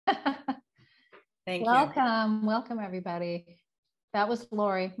Thank you. Welcome, welcome everybody. That was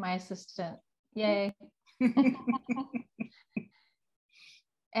Lori, my assistant. Yay.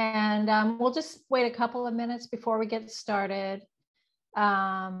 And we'll just wait a couple of minutes before we get started.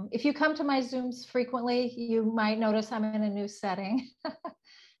 If you come to my Zooms frequently, you might notice I'm in a new setting.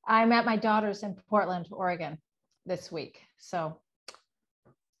 I'm at my daughter's in Portland, Oregon this week. So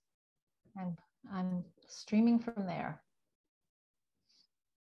I'm streaming from there.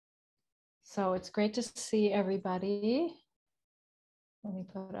 So it's great to see everybody. Let me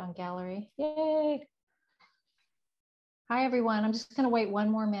put it on gallery. Yay. Hi, everyone. I'm just going to wait one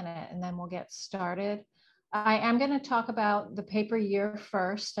more minute and then we'll get started. I am going to talk about the paper year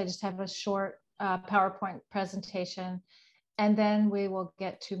first. I just have a short PowerPoint presentation, and then we will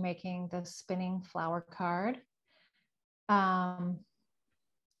get to making the spinning flower card.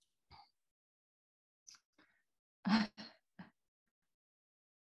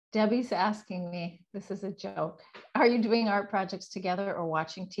 Debbie's asking me, this is a joke, are you doing art projects together or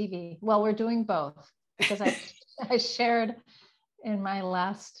watching TV? Well, we're doing both because I shared in my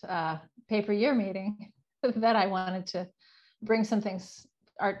last paper year meeting that I wanted to bring some things,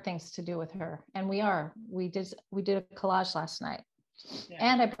 art things to do with her. And we did a collage last night. Yeah.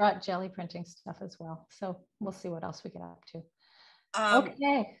 And I brought jelly printing stuff as well. So we'll see what else we get up to.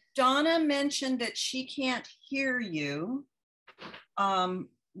 Okay. Donna mentioned that she can't hear you. Helen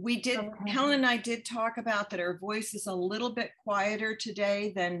and I did talk about that her voice is a little bit quieter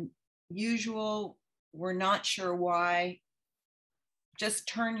today than usual. We're not sure why. Just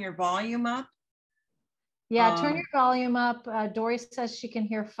turn your volume up. Yeah, turn your volume up. Dory says she can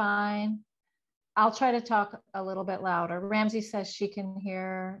hear fine. I'll try to talk a little bit louder. Ramsey says she can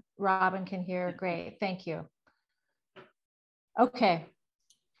hear. Robin can hear. Great, thank you. Okay.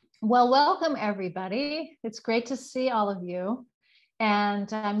 Well, welcome everybody. It's great to see all of you.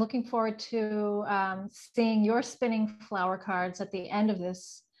 And I'm looking forward to seeing your spinning flower cards at the end of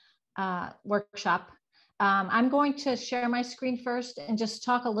this workshop. I'm going to share my screen first and just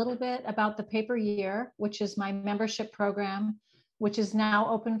talk a little bit about the paper year, which is my membership program, which is now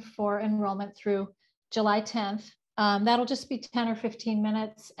open for enrollment through July 10th. That'll just be 10 or 15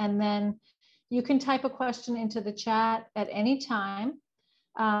 minutes. And then you can type a question into the chat at any time.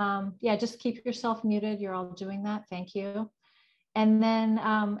 Yeah, just keep yourself muted. You're all doing that. Thank you. And then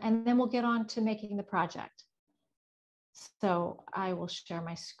we'll get on to making the project. So I will share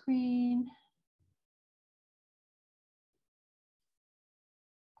my screen.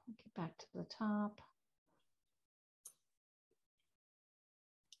 Get back to the top.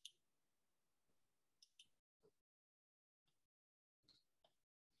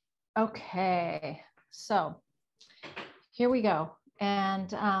 Okay, so here we go. And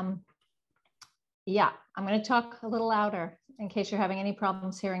yeah, I'm going to talk a little louder in case you're having any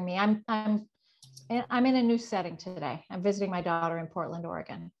problems hearing me. I'm in a new setting today. I'm visiting my daughter in Portland,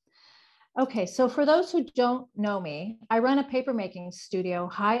 Oregon. Okay, so for those who don't know me, I run a papermaking studio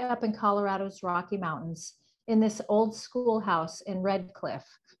high up in Colorado's Rocky Mountains in this old schoolhouse in Red Cliff,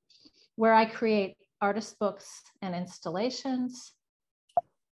 where I create artist books and installations.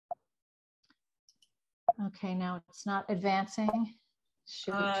 Okay, now it's not advancing.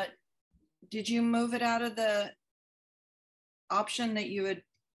 Shoot. Did you move it out of the option that you had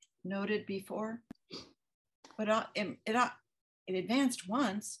noted before? But it advanced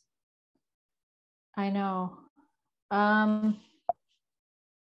once. I know. Dang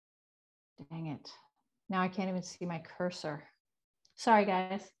it. Now I can't even see my cursor. Sorry,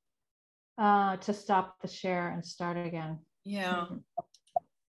 guys. To stop the share and start again. Yeah.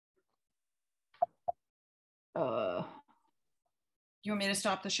 You want me to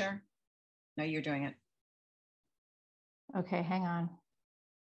stop the share? No, you're doing it. Okay, hang on.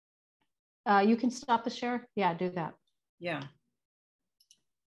 You can stop the share? Yeah, do that. Yeah.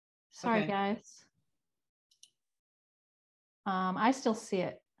 Sorry, okay. Guys. I still see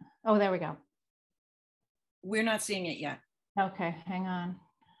it. Oh, there we go. We're not seeing it yet. Okay, hang on.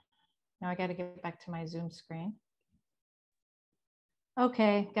 Now I got to get back to my Zoom screen.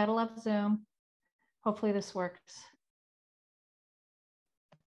 Okay, gotta love Zoom. Hopefully this works.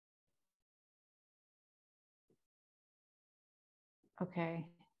 Okay,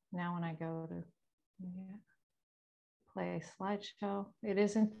 now when I go to play slideshow, it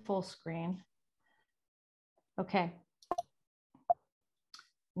is in full screen. Okay.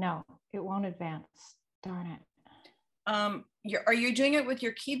 No, it won't advance. Darn it. Are you doing it with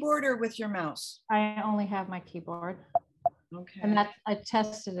your keyboard or with your mouse? I only have my keyboard. Okay. And I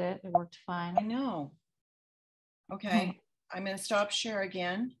tested it. It worked fine. I know. Okay. I'm going to stop share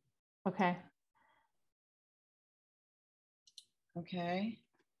again. Okay. Okay.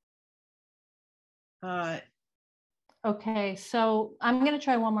 Okay, so I'm going to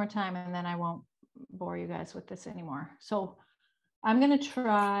try one more time and then I won't bore you guys with this anymore. So I'm going to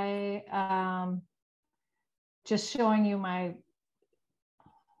try just showing you my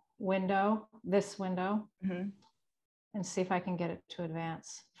window, this window, and see if I can get it to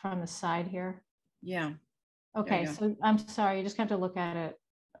advance from the side here. Yeah. Okay, so I'm sorry, you just have to look at it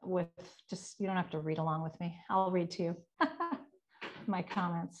with just, you don't have to read along with me. I'll read to you my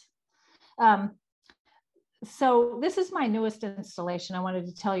comments. So this is my newest installation I wanted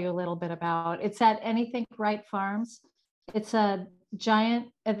to tell you a little bit about. It's at Anythink Right Farms. It's a giant,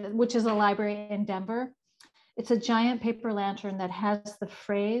 which is a library in Denver. It's a giant paper lantern that has the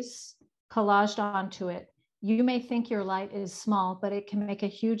phrase collaged onto it. You may think your light is small, but it can make a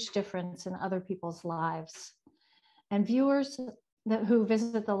huge difference in other people's lives. And viewers who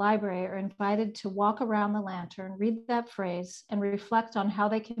visit the library are invited to walk around the lantern, read that phrase, and reflect on how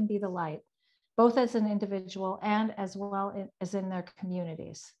they can be the light, both as an individual and as well as in their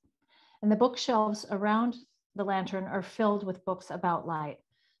communities. And the bookshelves around the lantern are filled with books about light.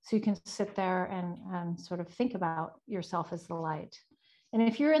 So you can sit there and sort of think about yourself as the light. And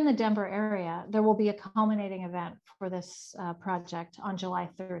if you're in the Denver area, there will be a culminating event for this project on July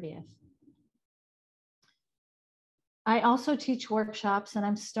 30th. I also teach workshops, and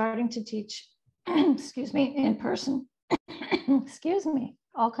I'm starting to teach, excuse me, in person. Excuse me,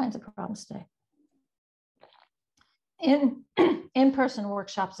 all kinds of problems today. In-person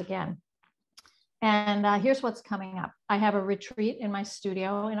workshops again. And here's what's coming up. I have a retreat in my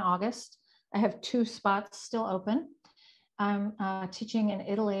studio in August. I have 2 spots still open. I'm teaching in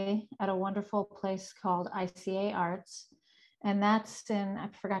Italy at a wonderful place called ICA Arts. And that's in, I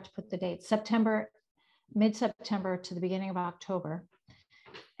forgot to put the date, mid-September to the beginning of October.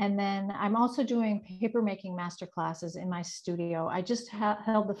 And then I'm also doing paper making master classes in my studio. I just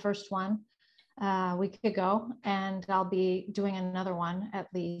held the first one a week ago, and I'll be doing another one at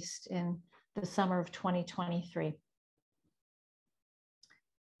least in the summer of 2023. If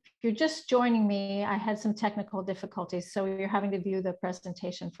you're just joining me, I had some technical difficulties, so you're having to view the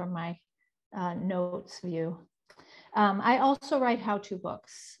presentation from my notes view. I also write how-to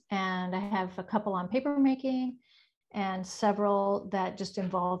books, and I have a couple on paper making and several that just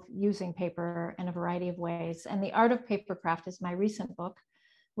involve using paper in a variety of ways. And The Art of Papercraft is my recent book,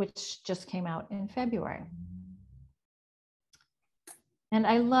 which just came out in February. And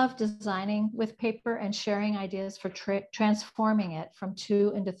I love designing with paper and sharing ideas for transforming it from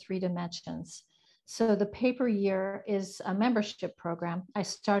 2 into 3 dimensions. So the Paper Year is a membership program I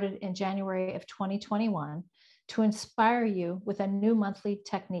started in January of 2021 to inspire you with a new monthly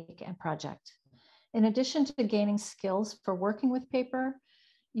technique and project. In addition to gaining skills for working with paper,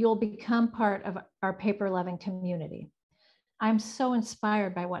 you'll become part of our paper-loving community. I'm so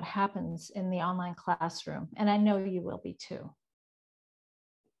inspired by what happens in the online classroom, and I know you will be too.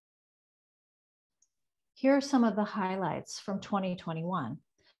 Here are some of the highlights from 2021.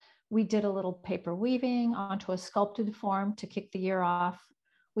 We did a little paper weaving onto a sculpted form to kick the year off.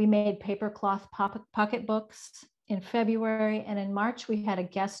 We made paper cloth pocket books in February, and in March, we had a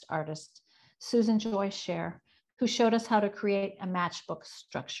guest artist, Susan Joy Scher, who showed us how to create a matchbook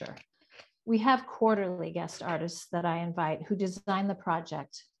structure. We have quarterly guest artists that I invite who design the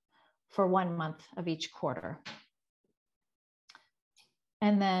project for 1 month of each quarter.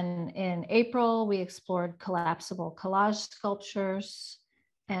 And then in April, we explored collapsible collage sculptures.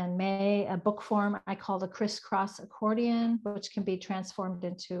 And May, a book form I call the crisscross accordion, which can be transformed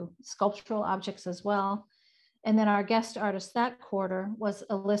into sculptural objects as well. And then our guest artist that quarter was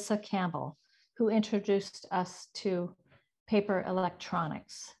Alyssa Campbell, who introduced us to paper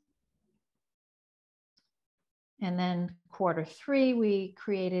electronics. And then Q3, we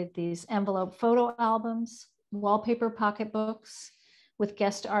created these envelope photo albums, wallpaper pocketbooks with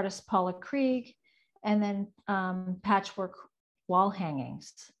guest artist Paula Krieg, and then patchwork wall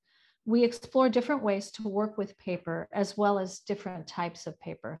hangings. We explore different ways to work with paper as well as different types of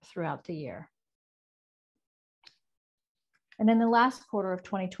paper throughout the year. And in the last quarter of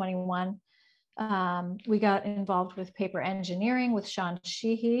 2021, we got involved with paper engineering with Sean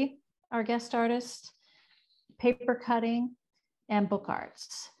Sheehy, our guest artist, paper cutting, and book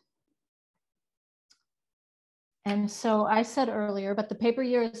arts. And so I said earlier, but the Paper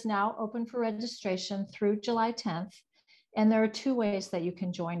Year is now open for registration through July 10th. And there are 2 ways that you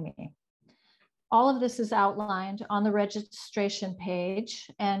can join me. All of this is outlined on the registration page.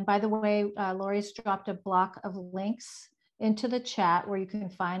 And by the way, Lori's dropped a block of links into the chat where you can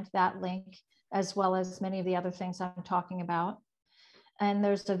find that link, as well as many of the other things I'm talking about. And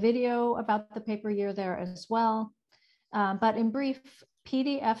there's a video about the Paper Year there as well. But in brief,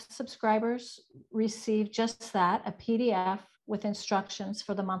 PDF subscribers receive just that, a PDF with instructions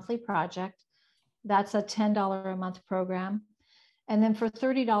for the monthly project. That's a $10 a month program. And then for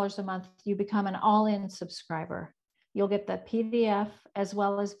 $30 a month, you become an all-in subscriber. You'll get the PDF as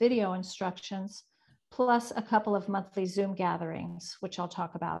well as video instructions, plus a couple of monthly Zoom gatherings, which I'll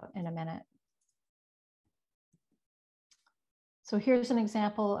talk about in a minute. So here's an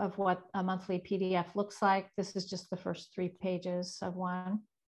example of what a monthly PDF looks like. This is just the first 3 pages of one.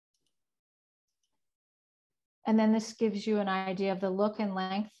 And then this gives you an idea of the look and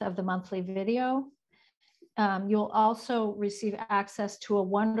length of the monthly video. You'll also receive access to a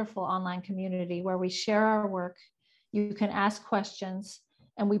wonderful online community where we share our work. You can ask questions,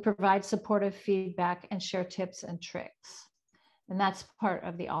 and we provide supportive feedback and share tips and tricks. And that's part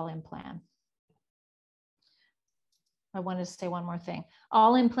of the All-In plan. I wanted to say one more thing.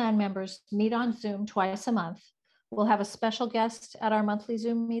 All-In plan members meet on Zoom twice a month. We'll have a special guest at our monthly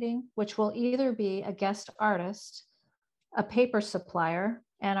Zoom meeting, which will either be a guest artist, a paper supplier,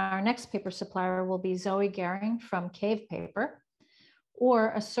 and our next paper supplier will be Zoe Gehring from Cave Paper,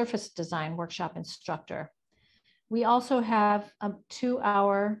 or a surface design workshop instructor. We also have a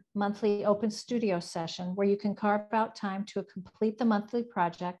 2-hour monthly open studio session where you can carve out time to complete the monthly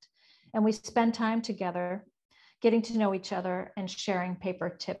project, and we spend time together getting to know each other and sharing paper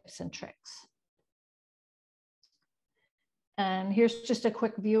tips and tricks. And here's just a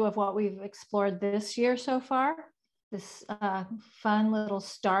quick view of what we've explored this year so far. This fun little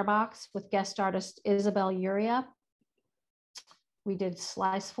star box with guest artist Isabel Uria. We did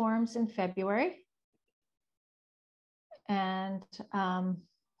slice forms in February. And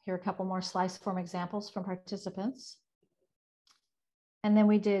here are a couple more slice form examples from participants. And then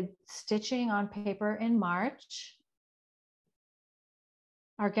we did stitching on paper in March.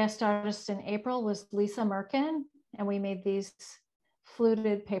 Our guest artist in April was Lisa Merkin, and we made these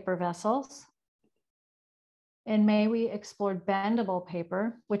fluted paper vessels. In May, we explored bendable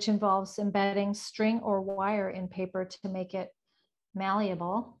paper, which involves embedding string or wire in paper to make it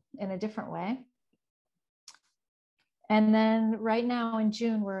malleable in a different way. And then right now in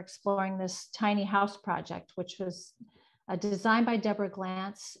June, we're exploring this tiny house project, which was a design by Deborah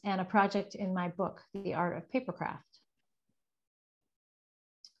Glantz and a project in my book, The Art of Papercraft.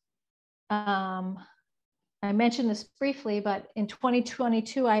 I mentioned this briefly, but in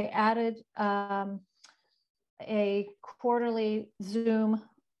 2022, I added a quarterly Zoom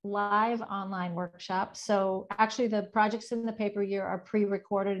live online workshop. So actually the projects in the paper year are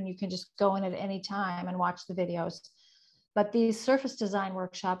pre-recorded and you can just go in at any time and watch the videos. But these surface design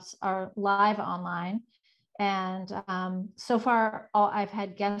workshops are live online. And so far, I've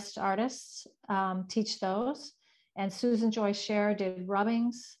had guest artists teach those. And Susan Joy Scher did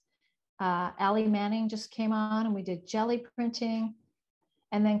rubbings. Allie Manning just came on and we did jelly printing.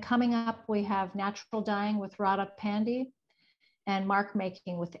 And then coming up, we have natural dyeing with Radha Pandey and mark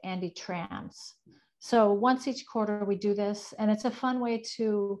making with Andy Trams. So once each quarter we do this, and it's a fun way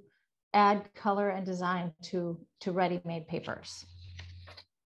to add color and design to ready-made papers.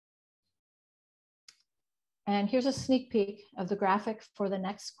 And here's a sneak peek of the graphic for the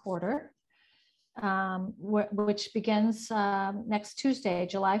next quarter, which begins next Tuesday,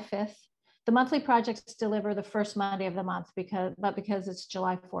 July 5th. The monthly projects deliver the first Monday of the month, because it's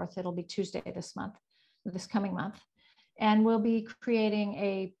July 4th, it'll be Tuesday this coming month. And we'll be creating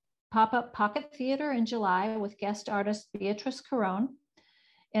a pop-up pocket theater in July with guest artist Beatrice Caron.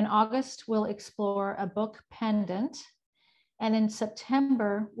 In August, we'll explore a book pendant. And in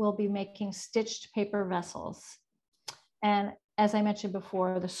September, we'll be making stitched paper vessels. And as I mentioned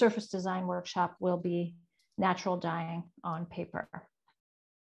before, the surface design workshop will be natural dyeing on paper.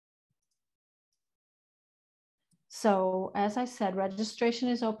 So as I said, registration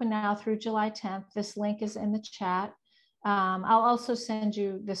is open now through July 10th. This link is in the chat. I'll also send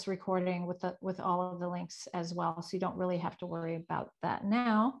you this recording with all of the links as well, so you don't really have to worry about that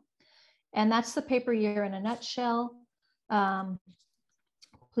now. And that's the paper year in a nutshell.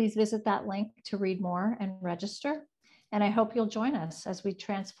 Please visit that link to read more and register. And I hope you'll join us as we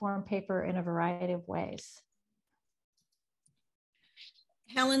transform paper in a variety of ways.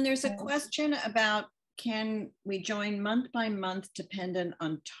 Helen, there's a question about, can we join month by month dependent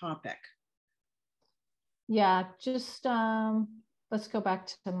on topic? Yeah, just let's go back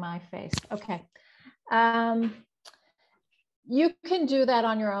to my face. Okay. You can do that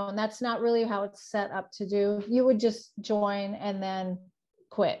on your own. That's not really how it's set up to do. You would just join and then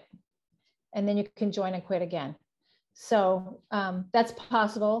quit. And then you can join and quit again. So that's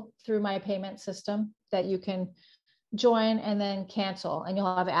possible through my payment system, that you can join and then cancel, and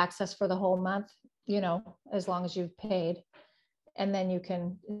you'll have access for the whole month, you know, as long as you've paid. and then you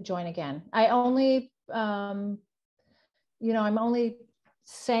can join again. I only, I'm only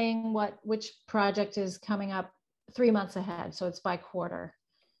saying which project is coming up 3 months ahead. So it's by quarter.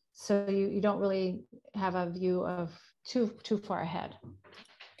 So you don't really have a view of too far ahead.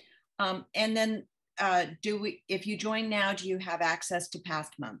 And then if you join now, do you have access to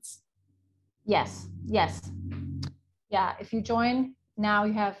past months? Yes. Yeah, if you join now,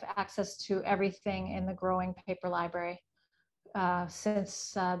 you have access to everything in the Growing Paper Library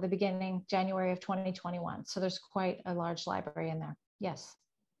since the beginning, January of 2021. So there's quite a large library in there. Yes.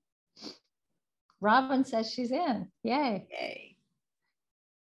 Robin says she's in. Yay. Yay.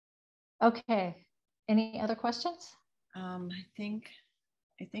 Okay. Any other questions? I think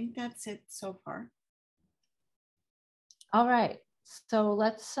that's it so far. All right. So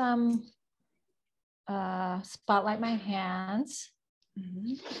let's spotlight my hands.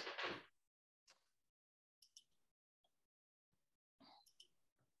 Mm-hmm.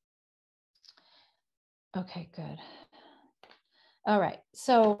 Okay, good. All right.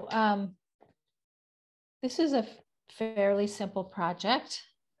 So this is a fairly simple project,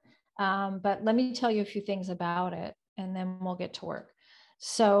 but let me tell you a few things about it, and then we'll get to work.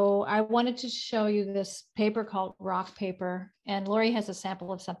 So I wanted to show you this paper called rock paper, and Lori has a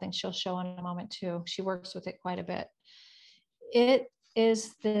sample of something she'll show in a moment too. She works with it quite a bit. It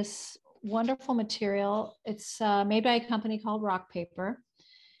is this wonderful material. It's made by a company called Rock Paper,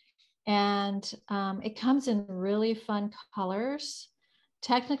 and it comes in really fun colors.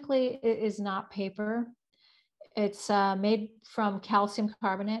 Technically, it is not paper. It's made from calcium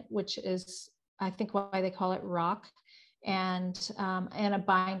carbonate, which is, I think, why they call it rock, and a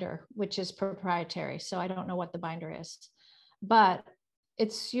binder, which is proprietary. So I don't know what the binder is, but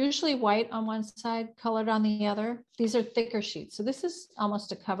it's usually white on one side, colored on the other. These are thicker sheets. So this is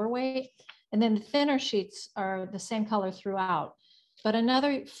almost a cover weight. And then the thinner sheets are the same color throughout. But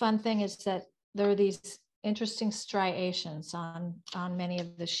another fun thing is that there are these interesting striations on many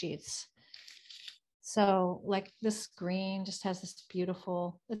of the sheets. So like this green just has this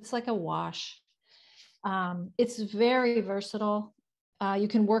beautiful, it's like a wash. It's very versatile. You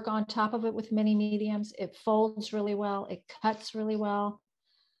can work on top of it with many mediums. It folds really well. It cuts really well.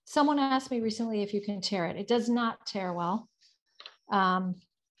 Someone asked me recently if you can tear it. It does not tear well,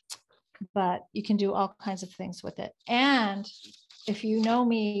 but you can do all kinds of things with it. And if you know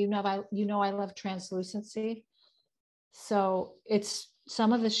me, you know I love translucency. So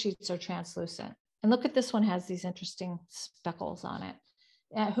some of the sheets are translucent. And look at this one, has these interesting speckles on it.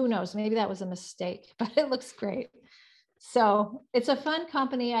 Who knows, maybe that was a mistake, but it looks great. So it's a fun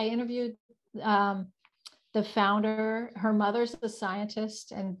company. I interviewed the founder. Her mother's a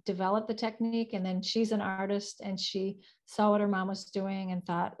scientist and developed the technique. And then she's an artist, and she saw what her mom was doing and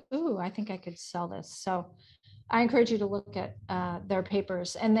thought, ooh, I think I could sell this. So I encourage you to look at their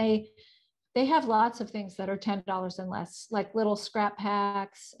papers. And they have lots of things that are $10 and less, like little scrap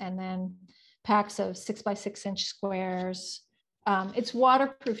packs, and then packs of 6x6 inch squares. It's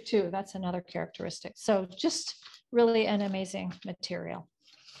waterproof too. That's another characteristic. So just really an amazing material.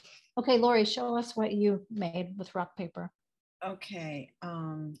 Okay, Lori, show us what you made with rock paper. Okay.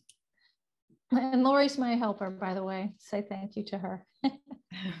 And Lori's my helper, by the way. Say thank you to her.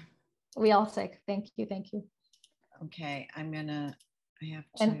 We all say thank you, thank you. Okay, I have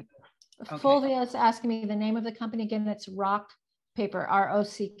to. And Fulvia is asking me the name of the company again. It's Rock Paper,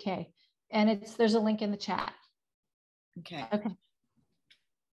 ROCK, and there's a link in the chat. Okay. Okay.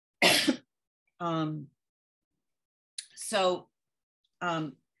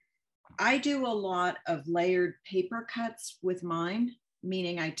 I do a lot of layered paper cuts with mine,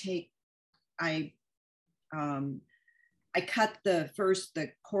 meaning I cut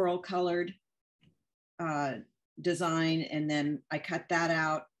the coral colored design, and then I cut that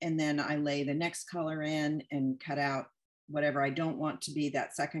out, and then I lay the next color in and cut out whatever I don't want to be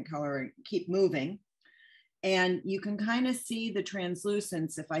that second color and keep moving. And you can kind of see the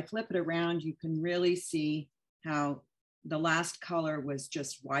translucence. If I flip it around, you can really see how the last color was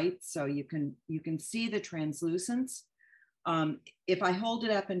just white. So you can see the translucence. If I hold it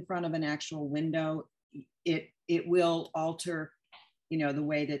up in front of an actual window, it will alter, the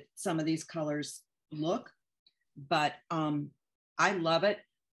way that some of these colors look. But I love it.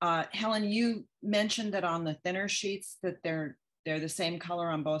 Helen, you mentioned that on the thinner sheets that they're the same color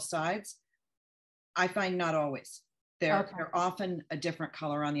on both sides. I find not always. They're often a different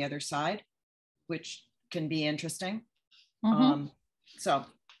color on the other side, which can be interesting. Mm-hmm. So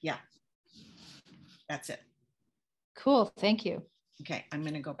yeah, that's it. Cool, thank you. Okay, I'm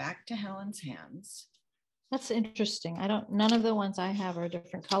going to go back to Helen's hands. That's interesting. None of the ones I have are a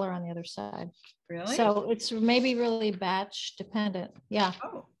different color on the other side. Really? So it's maybe really batch dependent. Yeah.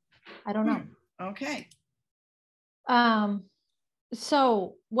 Oh. I don't know. Okay.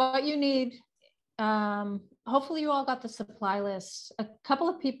 So what you need, hopefully you all got the supply list. A couple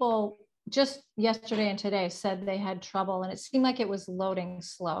of people just yesterday and today said they had trouble and it seemed like it was loading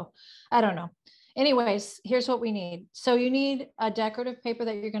slow. I don't know. Anyways, here's what we need. So you need a decorative paper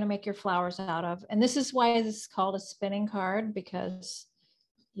that you're going to make your flowers out of. And this is why this is called a spinning card, because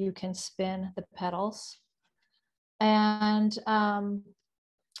you can spin the petals. And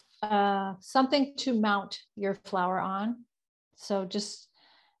something to mount your flower on. So just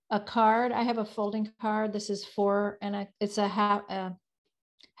a card. I have a folding card. This is it's a half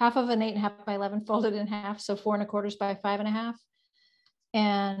of an 8.5 by 11 folded in half. So 4 1/4 by 5.5.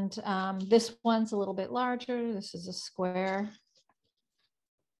 And this one's a little bit larger. This is a square.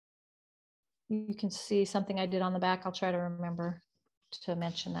 You can see something I did on the back. I'll try to remember to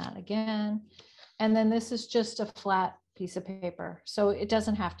mention that again. And then this is just a flat piece of paper. So it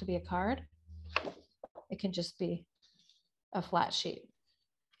doesn't have to be a card. It can just be a flat sheet.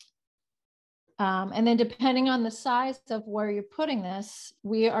 And then depending on the size of where you're putting this,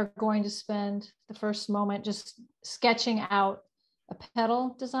 we are going to spend the first moment just sketching out a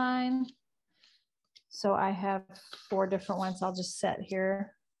petal design. So I have 4 different ones I'll just set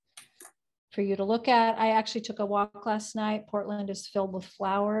here for you to look at. I actually took a walk last night. Portland is filled with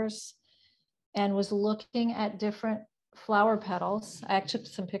flowers, and was looking at different flower petals. I took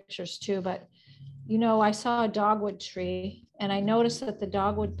some pictures too, but you know, I saw a dogwood tree and I noticed that the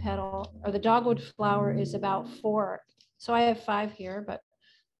dogwood petal or the dogwood flower is about 4. So I have 5 here, but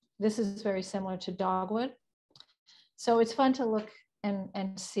this is very similar to dogwood. So it's fun to look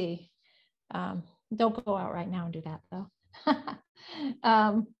and see. Don't go out right now and do that though.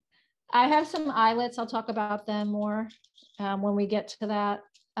 I have some eyelets. I'll talk about them more when we get to that.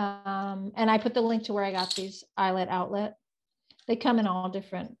 And I put the link to where I got these eyelet outlet. They come in all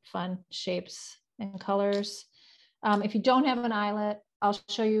different fun shapes and colors. If you don't have an eyelet, I'll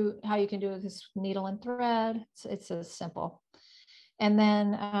show you how you can do it with this needle and thread. It's as simple. And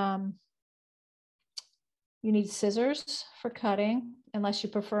then you need scissors for cutting, unless you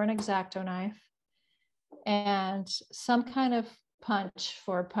prefer an X-Acto knife, and some kind of punch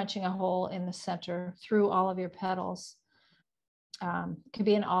for punching a hole in the center through all of your petals. Could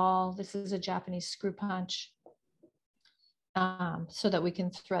be an awl. This is a Japanese screw punch, so that we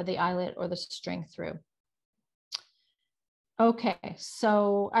can thread the eyelet or the string through. Okay,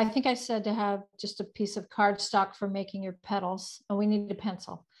 so I think I said to have just a piece of cardstock for making your petals, and we need a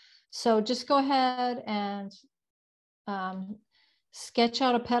pencil. So just go ahead and sketch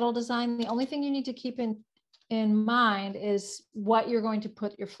out a petal design. The only thing you need to keep in mind is what you're going to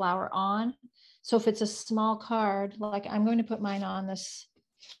put your flower on. So if it's a small card, like I'm going to put mine on this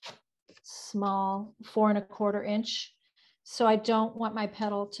small 4 1/4 inch. So I don't want my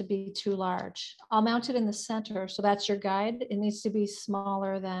petal to be too large. I'll mount it in the center. So that's your guide. It needs to be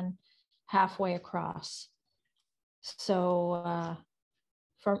smaller than halfway across. So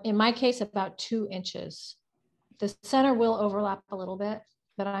in my case, about 2 inches. The center will overlap a little bit,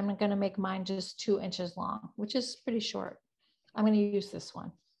 but I'm going to make mine just 2 inches long, which is pretty short. I'm going to use this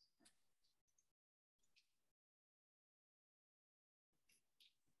one.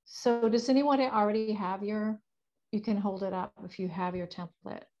 So does anyone already have you can hold it up if you have your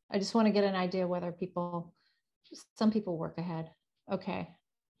template. I just want to get an idea whether some people work ahead. Okay.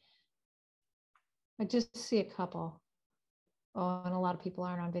 I just see a couple. Oh, and a lot of people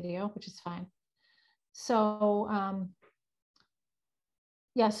aren't on video, which is fine. So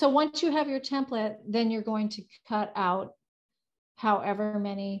yeah, so once you have your template, then you're going to cut out however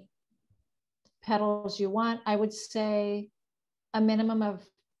many petals you want. I would say a minimum of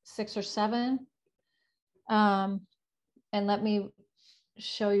 6 or 7. And let me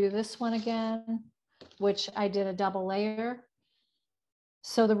show you this one again, which I did a double layer.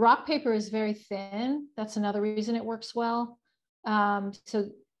 So the rock paper is very thin. That's another reason it works well.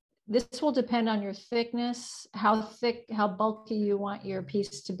 So this will depend on your thickness, how thick, how bulky you want your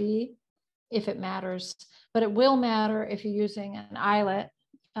piece to be, if it matters. But it will matter if you're using an eyelet,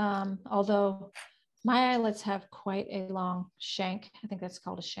 although my eyelets have quite a long shank. I think that's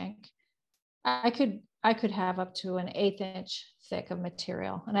called a shank. I could have up to an 1/8 inch thick of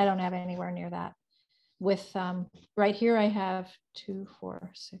material, and I don't have anywhere near that. With right here, I have 2,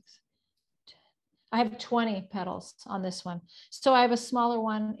 4, 6, 10. I have 20 petals on this one. So I have a smaller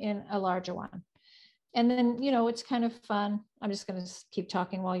one in a larger one. And then, you know, it's kind of fun. I'm just going to keep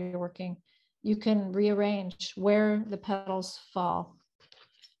talking while you're working. You can rearrange where the petals fall.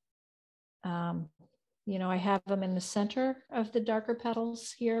 you know, I have them in the center of the darker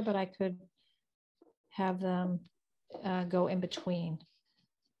petals here, but I could have them go in between.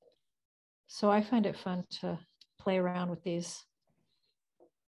 So I find it fun to play around with these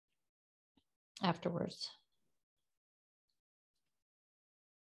afterwards.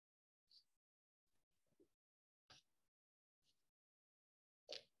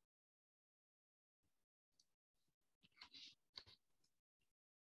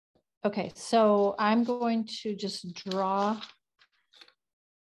 Okay, so I'm going to just draw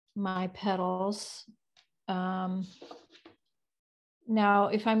my petals. Now,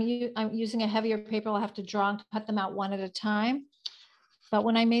 if I'm using a heavier paper, I'll have to draw and cut them out one at a time. But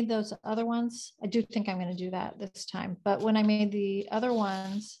when I made those other ones, I do think I'm going to do that this time. But when I made the other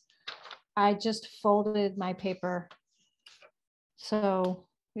ones, I just folded my paper. So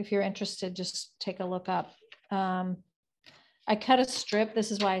if you're interested, just take a look up. I cut a strip.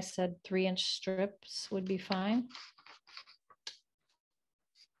 This is why I said 3-inch strips would be fine.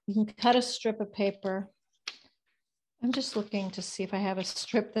 You can cut a strip of paper. I'm just looking to see if I have a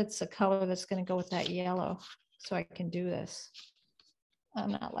strip that's a color that's going to go with that yellow, so I can do this.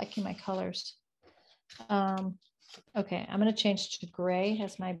 I'm not liking my colors. Okay, I'm going to change to gray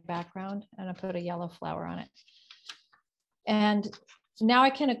as my background, and I put a yellow flower on it. And now I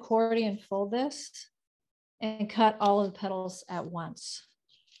can accordion fold this and cut all of the petals at once.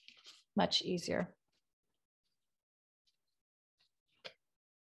 Much easier.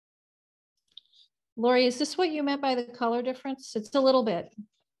 Lori, is this what you meant by the color difference? It's a little bit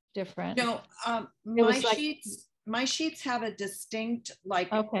different. No, my sheets have a distinct,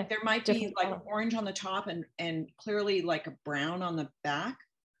 like, okay, there might be like color. Orange on the top and clearly like a brown on the back.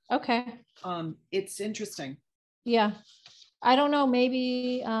 Okay. It's interesting. Yeah. I don't know,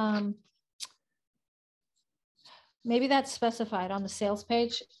 maybe maybe that's specified on the sales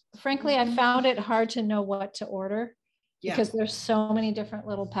page. Frankly, I found it hard to know what to order because there's so many different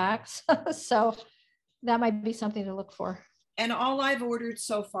little packs. So that might be something to look for. And all I've ordered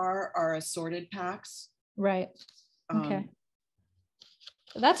so far are assorted packs. Right. Okay.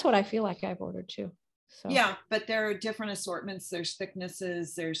 That's what I feel like I've ordered too. So yeah, but there are different assortments. There's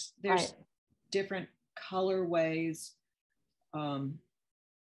thicknesses. There's right. Different colorways.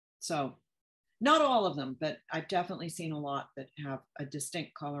 So not all of them, but I've definitely seen a lot that have a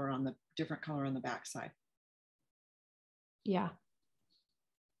distinct color on the different color on the backside. Yeah.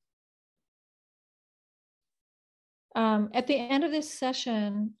 At the end of this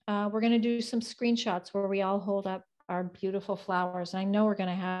session, we're going to do some screenshots where we all hold up our beautiful flowers. And I know we're going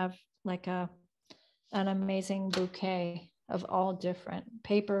to have like an amazing bouquet of all different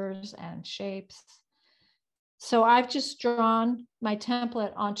papers and shapes. So I've just drawn my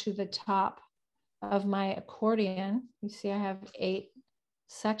template onto the top of my accordion. You see I have 8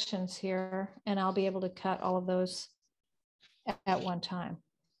 sections here, and I'll be able to cut all of those at one time.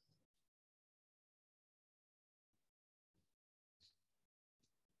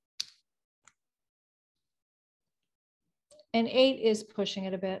 And 8 is pushing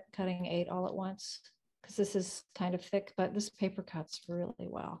it a bit, cutting 8 all at once, because this is kind of thick, but this paper cuts really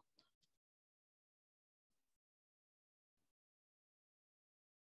well.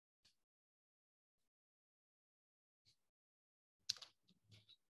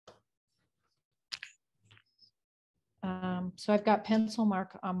 So I've got pencil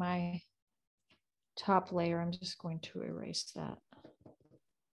mark on my top layer. I'm just going to erase that.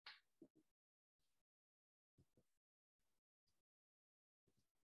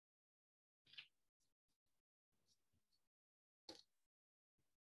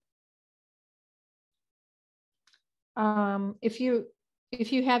 If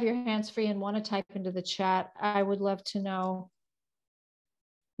you have your hands free and want to type into the chat, I would love to know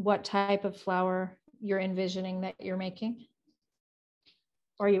what type of flower you're envisioning that you're making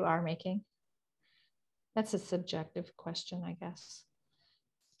or you are making. That's a subjective question, I guess.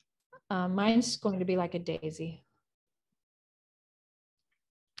 Mine's going to be like a daisy.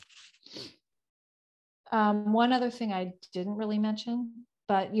 One other thing I didn't really mention,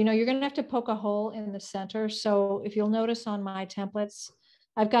 but you know, you're going to have to poke a hole in the center. So if you'll notice on my templates,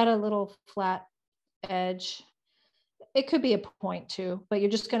 I've got a little flat edge. It could be a point too, but you're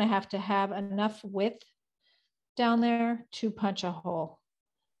just going to have enough width down there to punch a hole.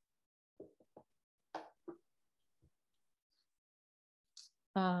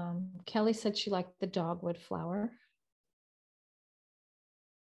 Kelly said she liked the dogwood flower.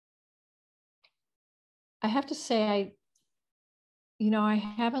 I have to say, I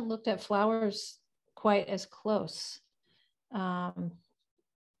haven't looked at flowers quite as close.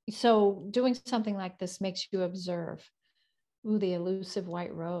 So doing something like this makes you observe. Ooh, the elusive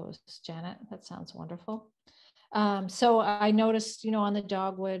white rose, Janet. That sounds wonderful. So I noticed, on the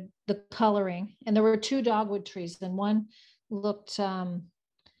dogwood, the coloring, and there were 2 dogwood trees, and one looked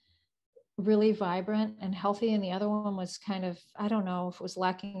really vibrant and healthy, and the other one was kind of, I don't know if it was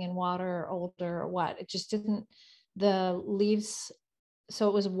lacking in water or older or what. It just didn't, the leaves, so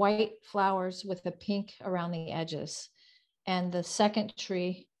it was white flowers with the pink around the edges. And the second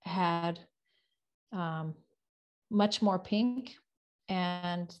tree had much more pink,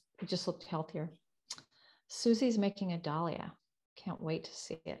 and it just looked healthier. Susie's making a dahlia. Can't wait to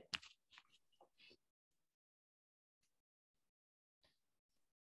see it.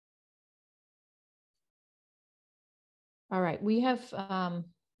 All right, we have,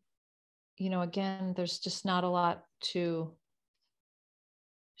 again, there's just not a lot to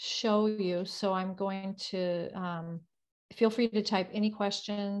show you. So I'm going to, feel free to type any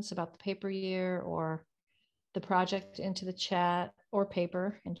questions about the paper year or the project into the chat, or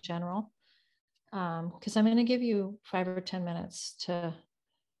paper in general. Because I'm going to give you 5 or 10 minutes to,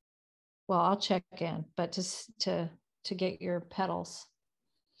 well, I'll check in, but to get your petals.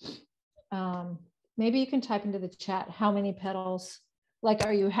 Maybe you can type into the chat how many petals, like,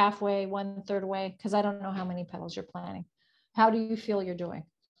 are you halfway, 1/3 away? Because I don't know how many petals you're planning. How do you feel you're doing?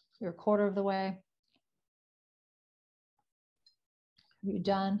 You're a quarter of the way. Are you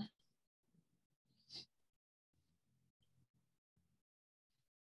done?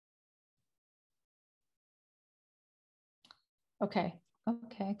 Okay,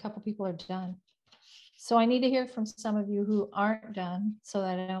 a couple people are done. So I need to hear from some of you who aren't done so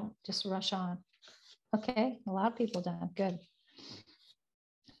that I don't just rush on. Okay, a lot of people done, good.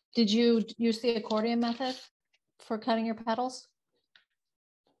 Did you use the accordion method for cutting your petals?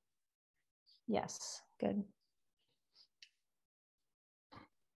 Yes, good.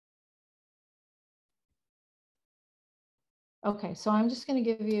 Okay, so I'm just going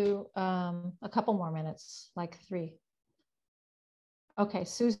to give you a couple more minutes, like 3. Okay,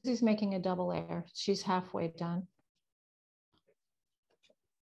 Susie's making a double layer. She's halfway done.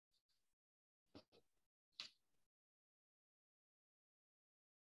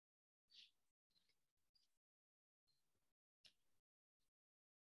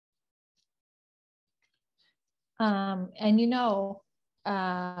 And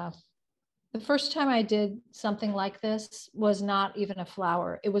the first time I did something like this was not even a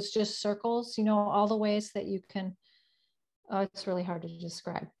flower. It was just circles, all the ways that you can, oh, it's really hard to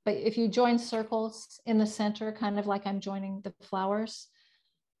describe. But if you join circles in the center, kind of like I'm joining the flowers,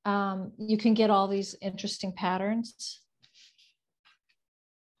 you can get all these interesting patterns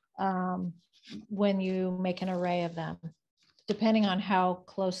when you make an array of them, depending on how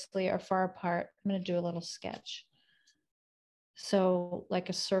closely or far apart. I'm going to do a little sketch. So like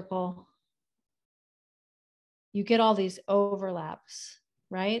a circle, you get all these overlaps,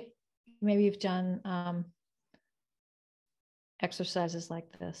 right? Maybe you've done exercises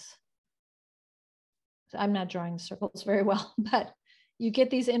like this. So I'm not drawing circles very well, but you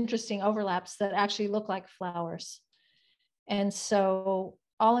get these interesting overlaps that actually look like flowers. And so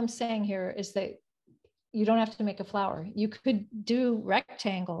all I'm saying here is that you don't have to make a flower. You could do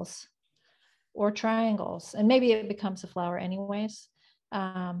rectangles or triangles, and maybe it becomes a flower anyways.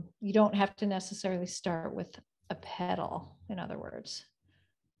 You don't have to necessarily start with a petal, in other words.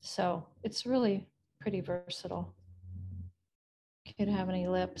 So it's really pretty versatile. You could have an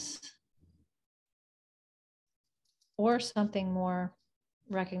ellipse or something more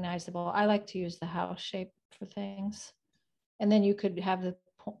recognizable. I like to use the house shape for things. And then you could have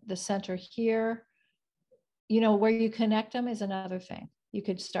the center here. Where you connect them is another thing. You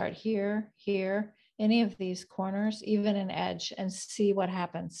could start here, here, any of these corners, even an edge, and see what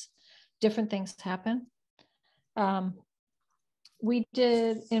happens. Different things happen. We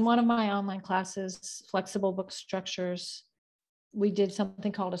did, in one of my online classes, Flexible Book Structures, we did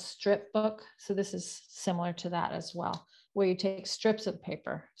something called a strip book. So this is similar to that as well, where you take strips of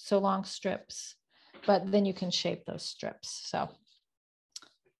paper, so long strips, but then you can shape those strips. So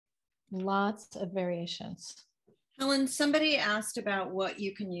lots of variations. Helen, somebody asked about what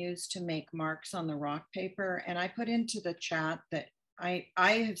you can use to make marks on the rock paper, and I put into the chat that I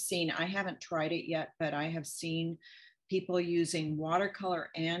have seen, I haven't tried it yet, but I have seen people using watercolor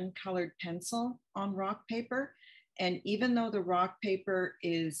and colored pencil on rock paper. And even though the rock paper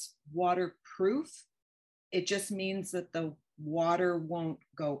is waterproof, it just means that the water won't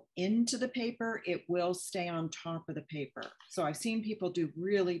go into the paper. It will stay on top of the paper. So I've seen people do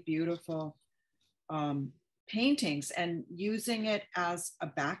really beautiful paintings and using it as a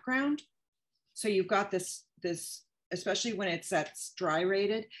background. So you've got this, especially when it's dry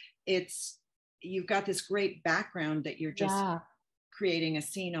rated, it's you've got this great background that you're just creating a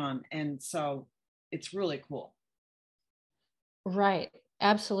scene on. And so it's really cool. Right.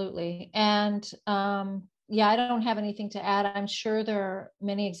 Absolutely. And yeah, I don't have anything to add. I'm sure there are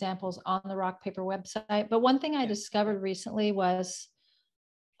many examples on the Rock Paper website. But one thing I discovered recently was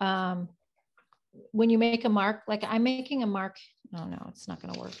when you make a mark, like I'm making a mark. Oh, no, it's not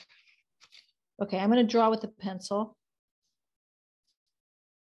going to work. Okay, I'm going to draw with a pencil.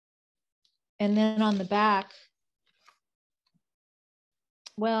 And then on the back,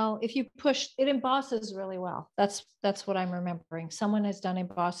 well, if you push, it embosses really well. That's what I'm remembering. Someone has done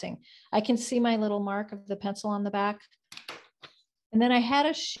embossing. I can see my little mark of the pencil on the back. And then I had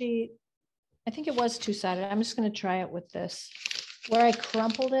a sheet, I think it was two-sided. I'm just going to try it with this, where I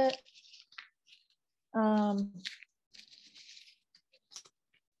crumpled it.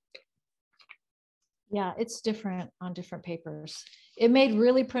 Yeah, it's different on different papers. It made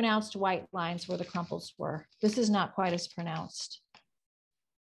really pronounced white lines where the crumples were. This is not quite as pronounced.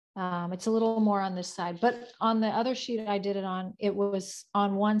 It's a little more on this side, but on the other sheet I did it on, it was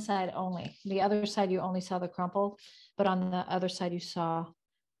on one side only. The other side, you only saw the crumple, but on the other side, you saw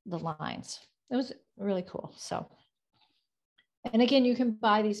the lines. It was really cool. So, and again, you can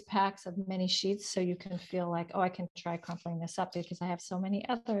buy these packs of many sheets so you can feel like, oh, I can try crumpling this up because I have so many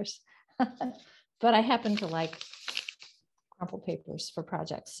others. But I happen to like crumpled papers for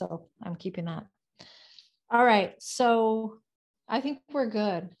projects, so I'm keeping that. All right, so I think we're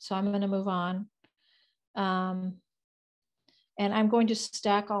good. So I'm going to move on. And I'm going to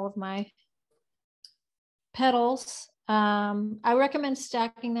stack all of my petals. I recommend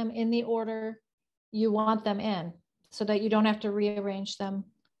stacking them in the order you want them in so that you don't have to rearrange them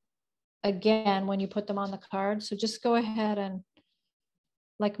again when you put them on the card. So just go ahead and,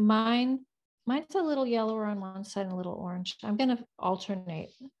 like mine's a little yellower on one side and a little orange. I'm going to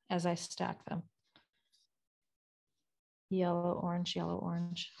alternate as I stack them. Yellow, orange, yellow,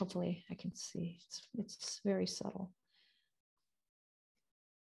 orange. Hopefully I can see. It's very subtle.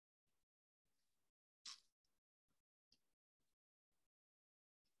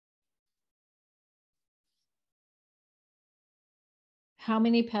 How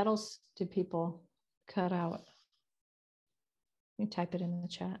many petals do people cut out? You type it in the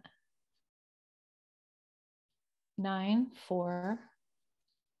chat. 9, 4.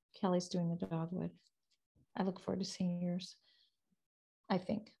 Kelly's doing the dogwood. I look forward to seeing yours, I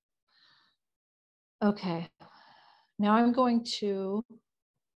think. Okay, now I'm going to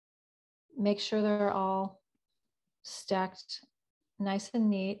make sure they're all stacked nice and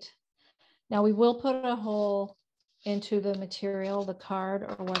neat. Now we will put a hole into the material, the card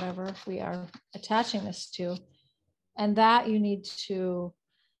or whatever we are attaching this to. And that you need to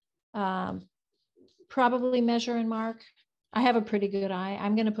probably measure and mark. I have a pretty good eye.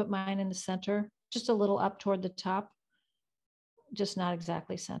 I'm going to put mine in the center, just a little up toward the top, just not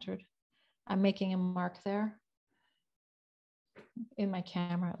exactly centered. I'm making a mark there. In my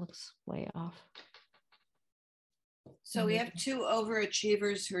camera, it looks way off. So we have 2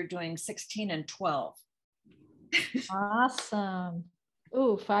 overachievers who are doing 16 and 12. Awesome.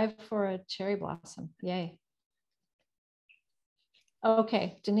 Ooh, 5 for a cherry blossom. Yay.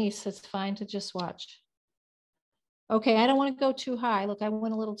 Okay, Denise, it's fine to just watch. Okay, I don't want to go too high. Look, I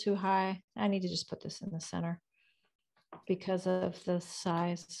went a little too high. I need to just put this in the center because of the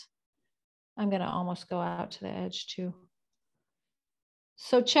size. I'm going to almost go out to the edge too.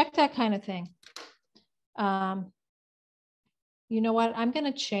 So check that kind of thing. You know what? I'm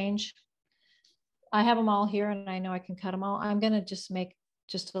going to change. I have them all here and I know I can cut them all. I'm going to just make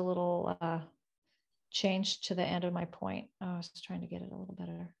just a little change to the end of my point. Oh, I was trying to get it a little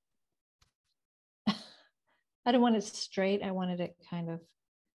better. I don't want it straight. I wanted it kind of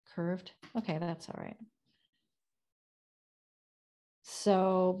curved. Okay, that's all right.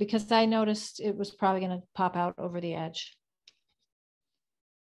 So, because I noticed it was probably going to pop out over the edge.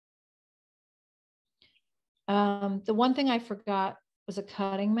 The one thing I forgot was a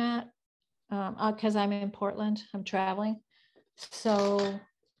cutting mat because I'm in Portland, I'm traveling. So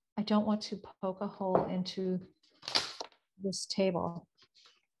I don't want to poke a hole into this table.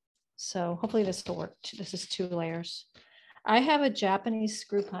 So hopefully this will work. This is 2 layers. I have a Japanese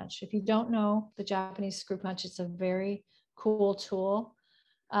screw punch. If you don't know the Japanese screw punch, it's a very cool tool.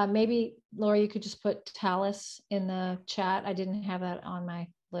 Maybe Laura, you could just put Talus in the chat. I didn't have that on my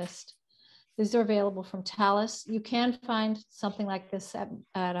list. These are available from Talus. You can find something like this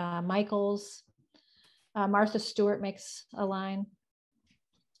at Michael's. Martha Stewart makes a line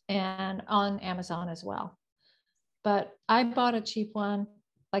and on Amazon as well. But I bought a cheap one,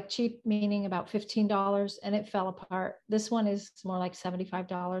 like cheap meaning about $15, and it fell apart. This one is more like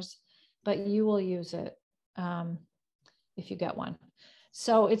 $75. but you will use it if you get one.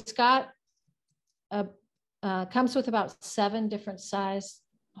 So it's got comes with about 7 different size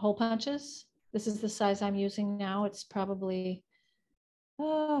hole punches. This is the size I'm using now. It's probably,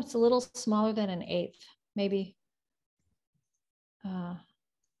 it's a little smaller than an 1/8, maybe.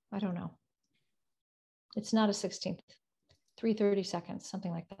 I don't know. It's not a 16th, 3/32,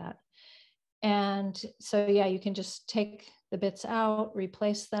 something like that. And so, yeah, you can just take the bits out,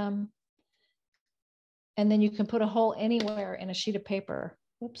 replace them. And then you can put a hole anywhere in a sheet of paper.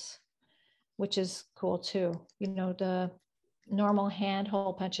 Whoops. Which is cool too. You know, the normal hand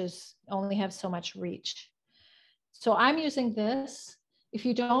hole punches only have so much reach. So I'm using this. If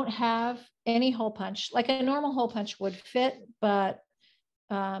you don't have any hole punch, like a normal hole punch would fit, but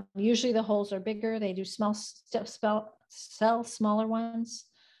usually the holes are bigger. They do sell smaller ones.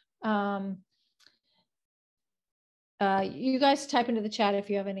 You guys type into the chat if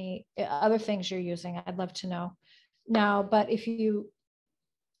you have any other things you're using. I'd love to know. Now, but if you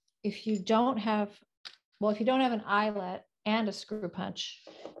don't have, well, if you don't have an eyelet and a screw punch,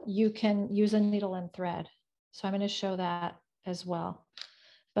 you can use a needle and thread. So I'm going to show that as well.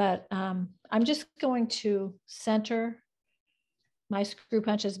 But I'm just going to center my screw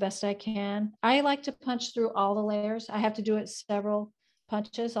punch as best I can. I like to punch through all the layers. I have to do it several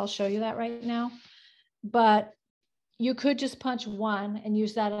punches. I'll show you that right now. But you could just punch one and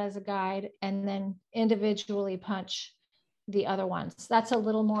use that as a guide and then individually punch the other ones. That's a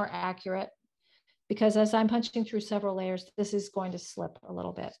little more accurate because as I'm punching through several layers, this is going to slip a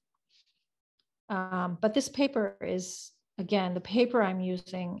little bit. But this paper is, again, the paper I'm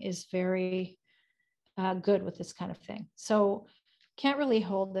using is very good with this kind of thing. So can't really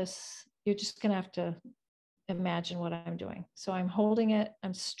hold this. You're just going to have to imagine what I'm doing. So I'm holding it.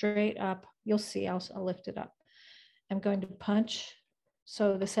 I'm straight up. You'll see, I'll lift it up. I'm going to punch.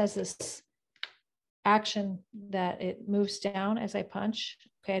 So this has this action that it moves down as I punch.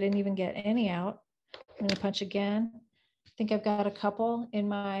 Okay, I didn't even get any out. I'm going to punch again. I think I've got a couple in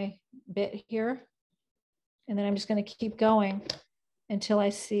my bit here. And then I'm just going to keep going until I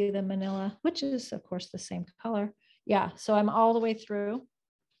see the manila, which is, of course, the same color. Yeah, so I'm all the way through.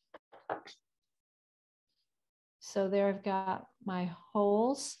 So there I've got my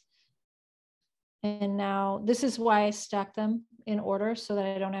holes. And now this is why I stack them in order so that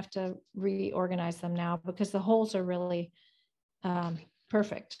I don't have to reorganize them now because the holes are really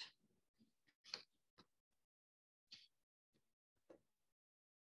perfect.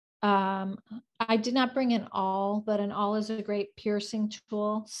 I did not bring an awl, but an awl is a great piercing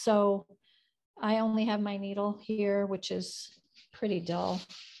tool. So I only have my needle here, which is pretty dull,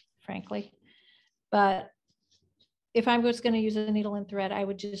 frankly. But if I was going to use a needle and thread, I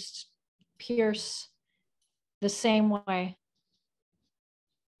would just pierce the same way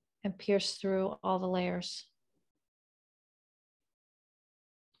and pierce through all the layers.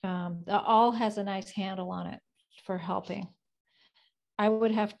 The awl has a nice handle on it for helping. I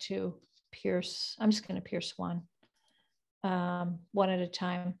would have to pierce, I'm just going to pierce one at a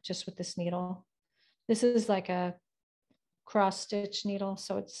time, just with this needle. This is like a cross stitch needle,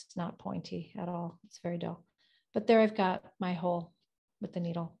 so it's not pointy at all. It's very dull. But there I've got my hole with the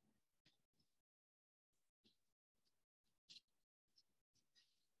needle.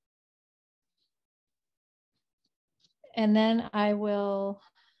 And then I will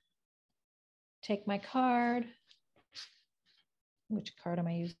take my card. Which card am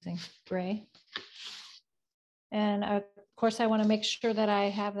I using? Gray. And of course, I want to make sure that I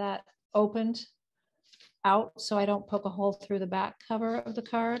have that opened out so I don't poke a hole through the back cover of the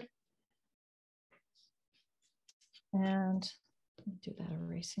card. And do that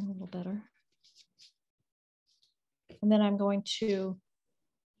erasing a little better. And then I'm going to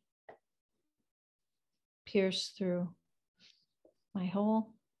pierce through my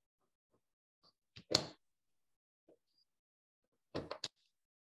hole.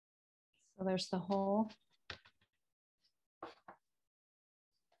 So there's the hole.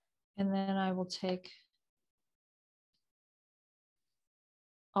 And then I will take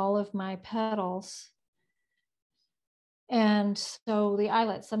all of my petals. And so the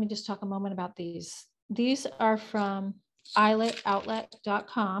eyelets, let me just talk a moment about these. These are from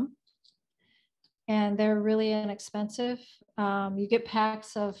eyeletoutlet.com. And they're really inexpensive. You get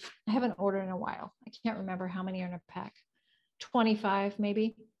packs of, I haven't ordered in a while. I can't remember how many are in a pack. 25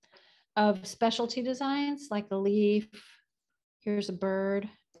 maybe, of specialty designs like the leaf. Here's a bird.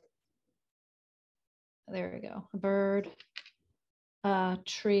 There we go, a bird, a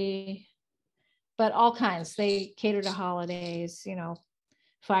tree, but all kinds. They cater to holidays, you know,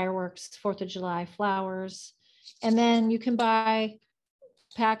 fireworks, 4th of July, flowers. And then you can buy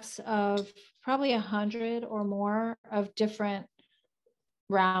packs of probably 100 or more of different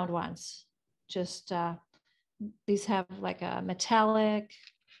round ones. Just these have like a metallic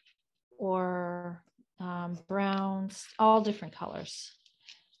or browns, all different colors.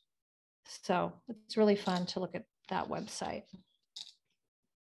 So it's really fun to look at that website.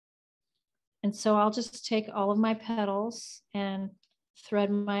 And so I'll just take all of my petals and thread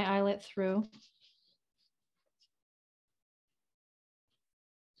my eyelet through.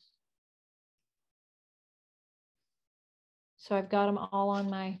 So I've got them all on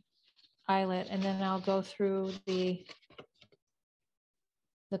my eyelet, and then I'll go through the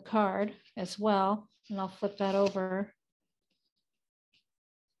card as well, and I'll flip that over.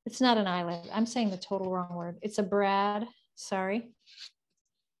 It's not an eyelet. I'm saying the total wrong word. It's a brad, sorry.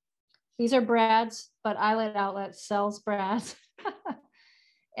 These are brads, but Eyelet Outlet sells brads.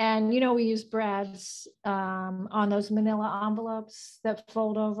 And, you know, we use brads on those manila envelopes that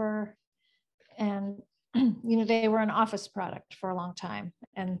fold over. And, you know, they were an office product for a long time.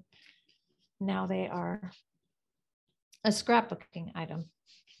 And now they are a scrapbooking item.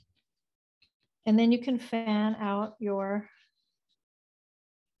 And then you can fan out your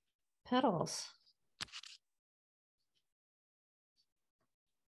petals.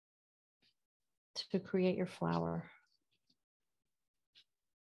 To create your flower.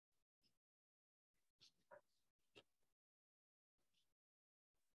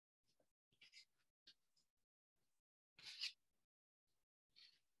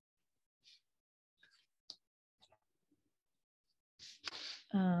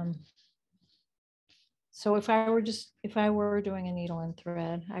 So if I were doing a needle and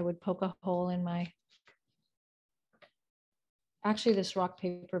thread, I would poke a hole in my, actually this rock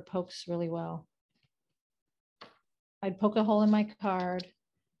paper pokes really well. I'd poke a hole in my card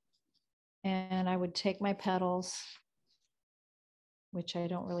and I would take my petals, which I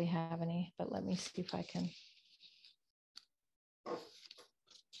don't really have any, but let me see if I can.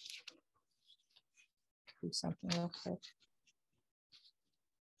 Do something real quick.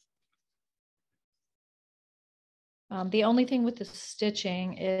 The only thing with the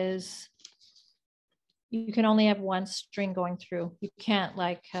stitching is you can only have one string going through. You can't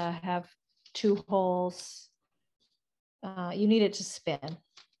like have two holes. You need it to spin.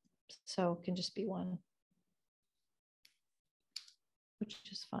 So it can just be one, which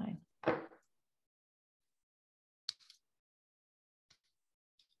is fine.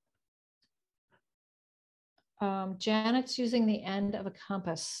 Janet's using the end of a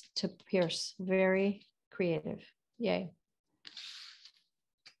compass to pierce. Very creative. Yay.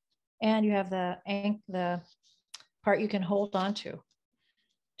 And you have the part you can hold on to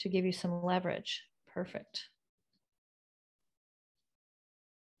give you some leverage. Perfect.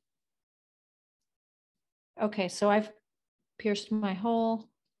 Okay, so I've pierced my hole.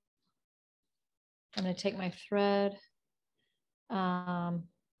 I'm going to take my thread.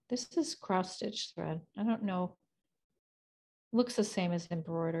 This is cross stitch thread. I don't know. Looks the same as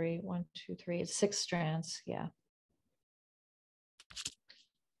embroidery. 1, 2, 3. It's 6 strands. Yeah.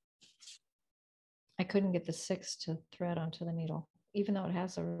 I couldn't get the 6 to thread onto the needle, even though it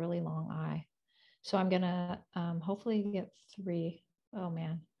has a really long eye. So I'm going to hopefully get 3. Oh,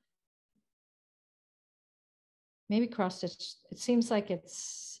 man. Maybe cross stitch. It seems like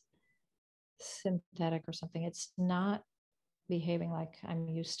it's synthetic or something. It's not behaving like I'm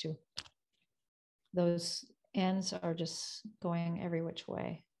used to. Those ends are just going every which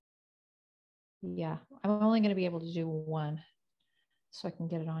way. Yeah, I'm only going to be able to do 1 so I can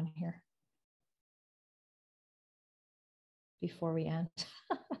get it on here before we end.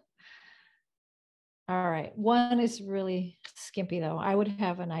 All right, 1 is really skimpy though. I would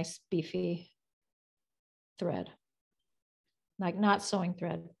have a nice beefy thread, like not sewing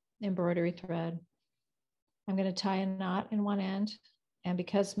thread, embroidery thread. I'm going to tie a knot in one end. And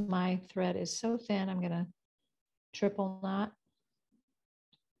because my thread is so thin, I'm going to triple knot.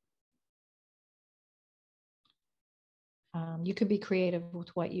 You could be creative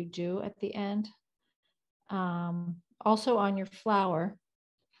with what you do at the end. Also on your flower,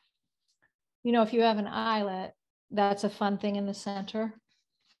 you know, if you have an eyelet, that's a fun thing in the center.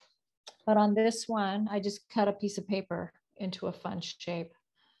 But on this one, I just cut a piece of paper into a fun shape.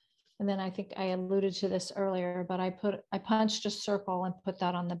 And then I think I alluded to this earlier, but I punched a circle and put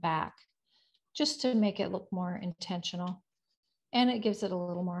that on the back just to make it look more intentional. And it gives it a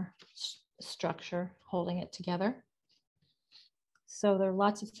little more structure, holding it together. So there are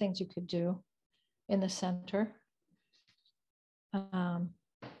lots of things you could do in the center. But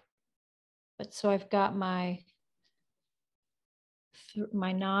so I've got my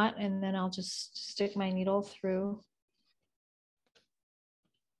knot, and then I'll just stick my needle through.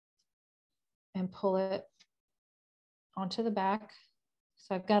 and pull it onto the back.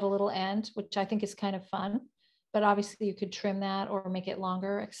 So I've got a little end, which I think is kind of fun, but obviously you could trim that or make it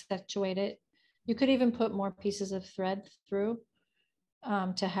longer, accentuate it. You could even put more pieces of thread through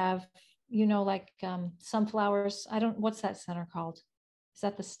to have, you know, like sunflowers. What's that center called? Is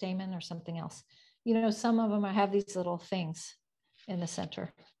that the stamen or something else? You know, some of them have these little things in the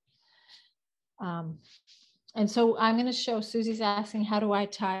center. And so I'm going to show, Susie's asking, how do I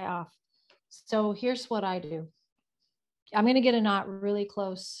tie off? So here's what I do. I'm going to get a knot really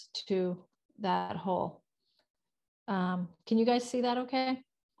close to that hole. Can you guys see that okay?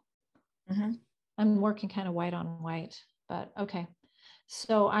 Mm-hmm. I'm working kind of white on white, but okay.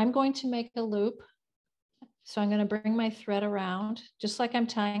 So I'm going to make a loop. So I'm going to bring my thread around just like I'm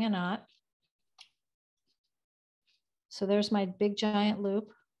tying a knot. So there's my big giant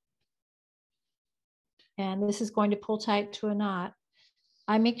loop. And this is going to pull tight to a knot.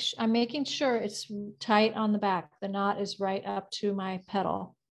 I'm making sure it's tight on the back. The knot is right up to my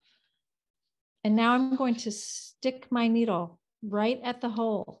petal. And now I'm going to stick my needle right at the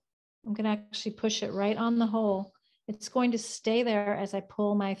hole. I'm going to actually push it right on the hole. It's going to stay there as I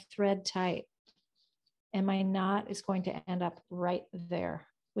pull my thread tight. And my knot is going to end up right there,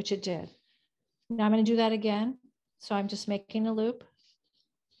 which it did. Now I'm going to do that again. So I'm just making a loop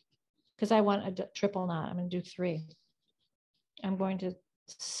because I want a triple knot. I'm going to do 3. I'm going to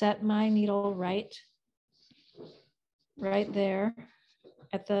set my needle right there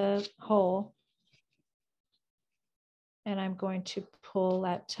at the hole. And I'm going to pull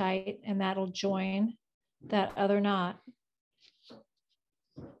that tight, and that'll join that other knot.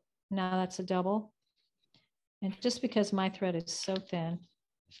 Now that's a double. And just because my thread is so thin,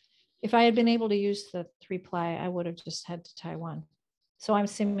 if I had been able to use the 3-ply, I would have just had to tie 1. So I'm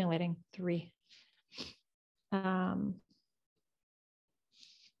simulating 3. And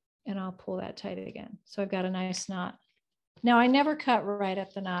I'll pull that tight again. So I've got a nice knot. Now I never cut right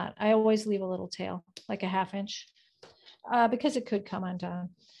at the knot. I always leave a little tail, like a 1/2 inch, because it could come undone.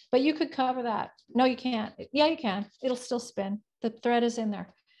 But you could cover that. No, you can't. Yeah, you can. It'll still spin. The thread is in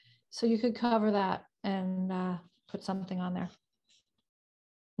there. So you could cover that and put something on there.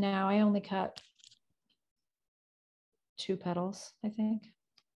 Now I only cut 2 petals, I think.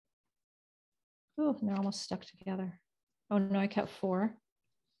 Oh, they're almost stuck together. Oh no, I cut 4.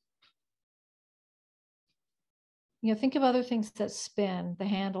 You know, think of other things that spin, the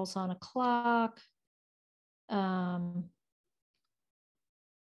handles on a clock.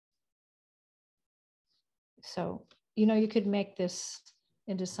 So, you know, you could make this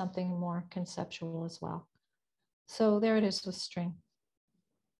into something more conceptual as well. So there it is with string.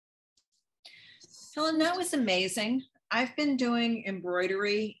 Helen, that was amazing. I've been doing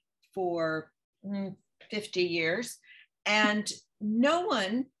embroidery for 50 years, and no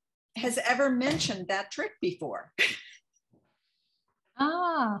one has ever mentioned that trick before.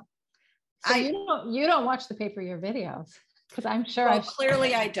 Ah, so you don't watch the Paper Year videos, because I'm sure. Well,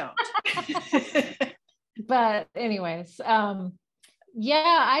 clearly I don't. But anyways,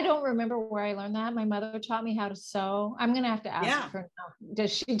 yeah, I don't remember where I learned that. My mother taught me how to sew. I'm gonna have to ask her now.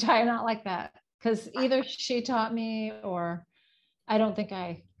 Does she tie a knot like that? Because either she taught me, or I don't think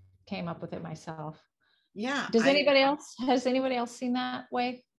I came up with it myself. Yeah. Has anybody else seen that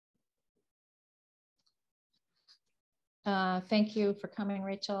way? Thank you for coming,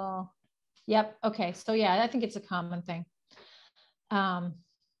 Rachel. Yep. Okay. So yeah, I think it's a common thing.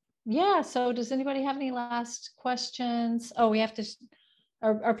 Yeah. So does anybody have any last questions? Oh, we have to,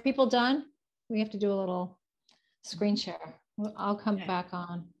 are people done? We have to do a little screen share. I'll come back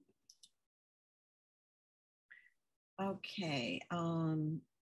on. Okay. Let's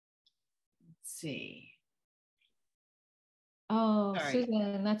see. Oh, sorry.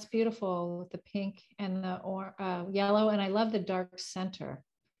 Susan, that's beautiful with the pink and the yellow. And I love the dark center.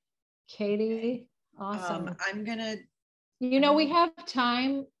 Katie, awesome. I'm going to. You know, we have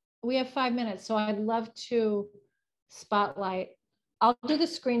time. We have 5 minutes. So I'd love to spotlight. I'll do the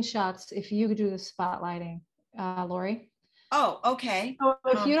screenshots if you do the spotlighting, Lori. Oh, okay. So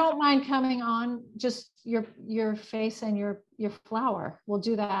if you don't mind coming on, just your face and your flower, we'll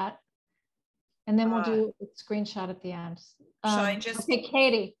do that. And then we'll do a screenshot at the end. Should I just?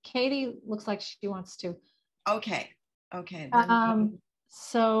 Okay, Katie looks like she wants to. Okay. Okay.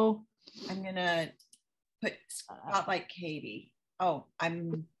 So I'm going to put spotlight Katie. Oh,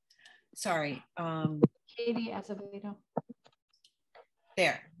 I'm sorry. Katie Azevedo.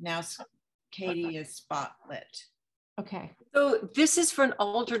 There. Now Katie is spotlit. Okay. So this is for an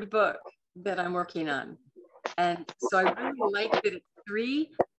altered book that I'm working on. And so I really like that it's 3.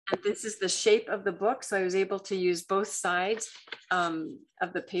 And this is the shape of the book. So I was able to use both sides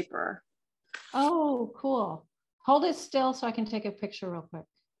of the paper. Oh, cool. Hold it still so I can take a picture real quick.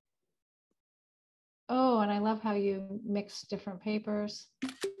 Oh, and I love how you mix different papers.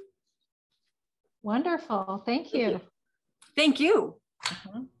 Wonderful. Thank you. Thank you.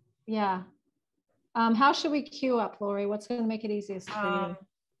 Yeah. How should we queue up, Lori? What's going to make it easiest for you?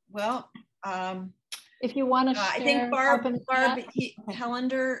 Well, if you want to share, I think Barb okay.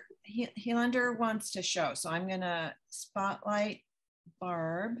 Helander wants to show. So I'm going to spotlight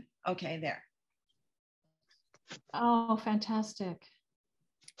Barb. Okay, there. Oh, fantastic.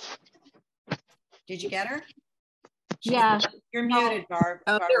 Did you get her? Yeah. You're muted, Barb.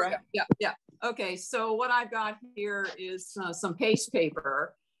 Oh, Barbara. there we go. Yeah, yeah. Okay, so what I've got here is some paste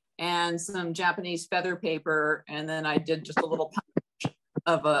paper and some Japanese feather paper, and then I did just a little punch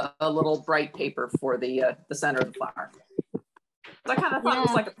of a little bright paper for the center of the flower. So I kind of thought it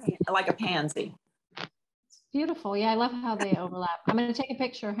was like a pansy. Beautiful. Yeah, I love how they overlap. I'm going to take a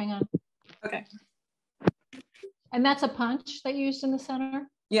picture. Hang on. Okay. And that's a punch that you used in the center?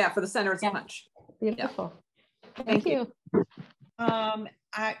 Yeah, for the center, it's a punch. Beautiful. Yeah. Thank you.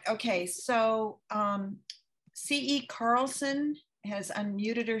 Okay, so C.E. Carlson has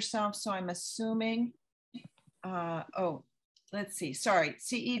unmuted herself, so I'm assuming, oh, let's see, sorry,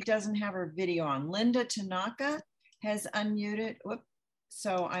 C.E. doesn't have her video on. Linda Tanaka has unmuted, whoop,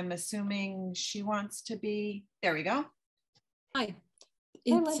 so I'm assuming she wants to be, there we go. Hi,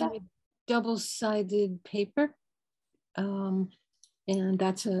 it's a double-sided paper, and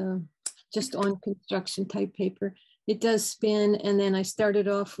that's just on construction type paper. It does spin, and then I started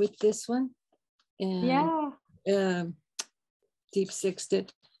off with this one, and deep sixed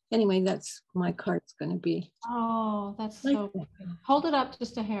it. Anyway, that's my card's going to be. Oh, that's so pretty. Hold it up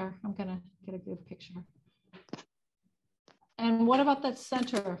just a hair. I'm going to get a good picture. And what about that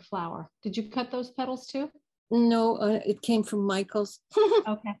center flower? Did you cut those petals too? No, it came from Michael's.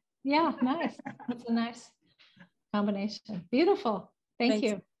 Okay. Yeah, nice. That's a nice combination. Beautiful. Thank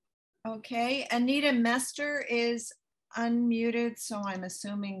you. Okay, Anita Mester is unmuted, so I'm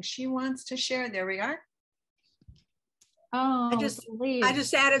assuming she wants to share. There we are. Oh, I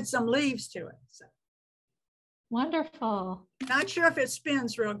just added some leaves to it. So. Wonderful. Not sure if it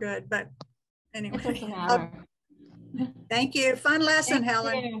spins real good, but anyway. It doesn't matter. Thank you. Fun lesson,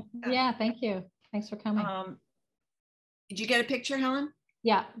 Helen. You. Yeah, thank you. Thanks for coming. Did you get a picture, Helen?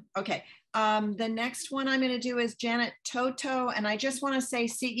 Yeah. Okay. The next one I'm going to do is Janet Toto. And I just want to say,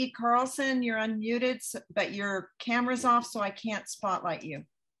 C.E. Carlson, you're unmuted, but your camera's off, so I can't spotlight you.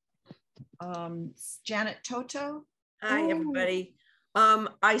 Janet Toto. Hi, everybody.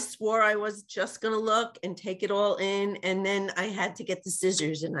 I swore I was just going to look and take it all in. And then I had to get the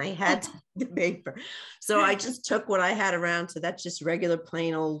scissors and I had the paper. So I just took what I had around. So that's just regular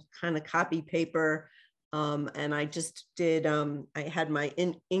plain old kind of copy paper. And I just did, I had my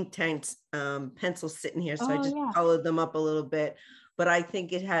ink tanks pencils sitting here. So I just colored them up a little bit, but I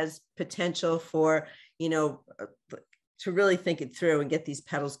think it has potential for, you know, to really think it through and get these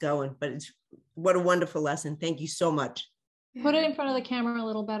petals going. But it's what a wonderful lesson. Thank you so much. Put it in front of the camera a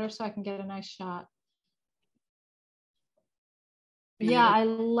little better so I can get a nice shot. Yeah, I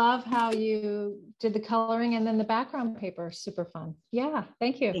love how you did the coloring and then the background paper. Super fun. Yeah,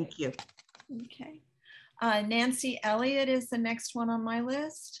 thank you. Thank you. Okay. Nancy Elliott is the next one on my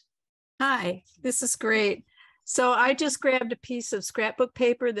list. Hi, this is great. So I just grabbed a piece of scrapbook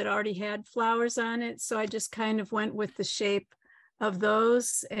paper that already had flowers on it. So I just kind of went with the shape of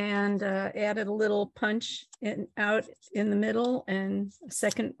those and added a little punch out in the middle and a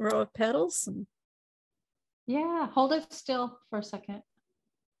second row of petals. Yeah, hold it still for a second.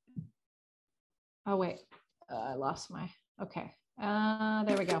 Oh, wait, I lost my, okay.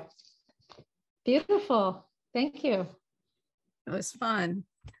 There we go. Beautiful. Thank you. It was fun.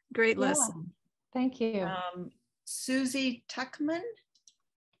 Great lesson. Thank you. Susie Tuckman.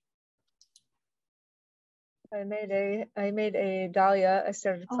 I made a dahlia. I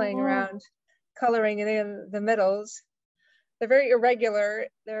started playing around, coloring it in the middles. They're very irregular.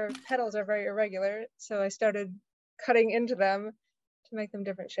 Their petals are very irregular. So I started cutting into them to make them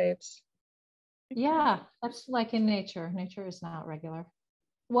different shapes. Yeah, that's like in nature. Nature is not regular.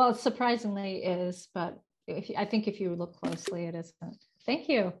 Well, it surprisingly is, but I think if you look closely, it isn't. Thank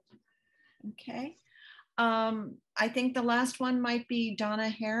you. Okay. I think the last one might be Donna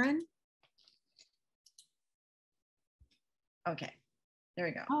Heron. Okay, there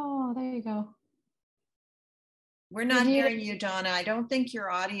we go. Oh, there you go. We're not hearing you, Donna. I don't think your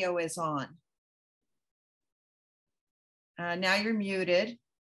audio is on. Now you're muted.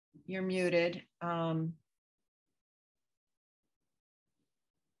 You're muted.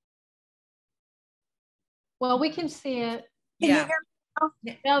 Well, we can see it. Yeah. Oh,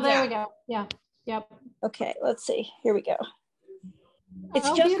 there we go. Yeah. Yep. Okay, let's see. Here we go. It's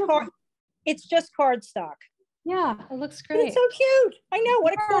Oh, just beautiful. it's just cardstock. Yeah, it looks But great. it's so cute. I know.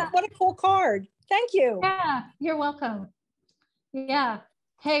 What a cool card. Thank you. Yeah, you're welcome. Yeah.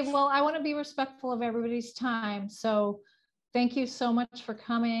 Hey, well, I want to be respectful of everybody's time. So thank you so much for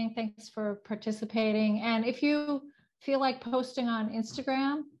coming. Thanks for participating. And if you feel like posting on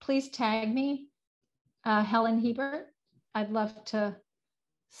Instagram, please tag me, Helen Hebert. I'd love to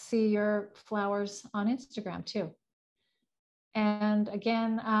see your flowers on Instagram too. And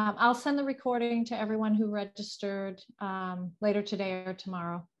again, I'll send the recording to everyone who registered later today or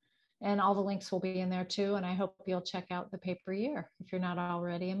tomorrow. And all the links will be in there too. And I hope you'll check out the paper year if you're not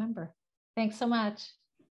already a member. Thanks so much.